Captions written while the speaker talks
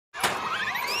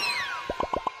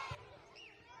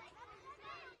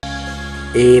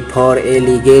A for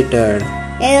alligator.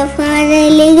 A for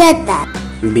alligator.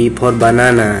 B for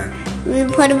banana. B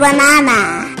for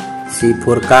banana. C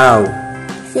for cow.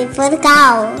 C for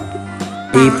cow.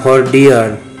 D for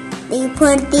deer. D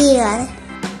for deer.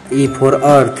 E for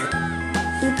earth.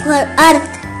 E for earth.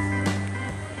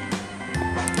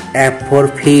 F for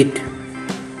feet.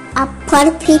 F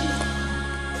for feet.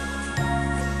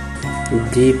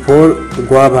 G for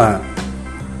guava.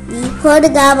 G for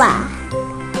guava.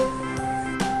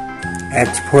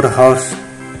 H for horse.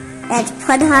 H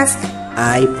for horse.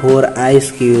 I for ice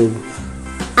cube.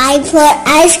 I for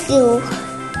ice cube.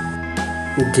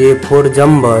 J for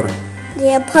jumper.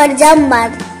 J for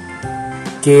jumper.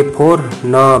 K for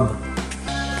knob.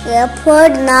 K for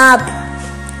knob.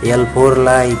 L for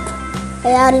light.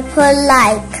 L for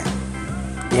light.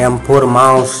 M for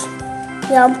mouse.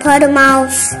 M for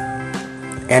mouse.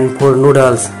 N for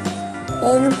noodles.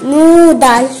 N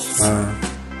noodles.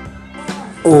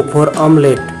 O for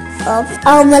omelette.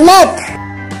 Omelette.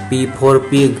 P for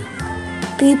pig.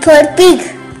 P for pig.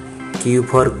 Q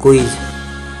for quiz.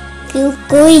 Q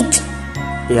quiz.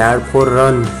 R for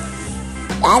run.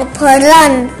 R for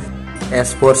run.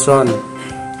 S for sun.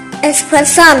 S for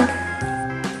sun.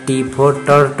 T for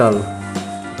turtle.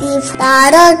 T for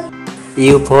turtle.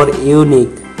 U for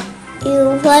unique.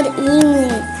 U for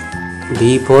unique.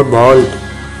 V for vault.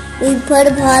 V for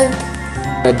vault.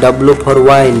 W for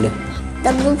wind.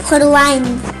 W for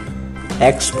wind.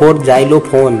 X for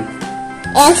xylophone.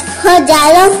 X for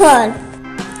xylophone.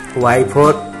 Y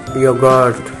for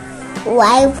yogurt.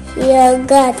 Y for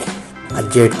yogurt.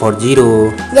 Z for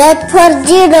zero. Z for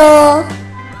zero.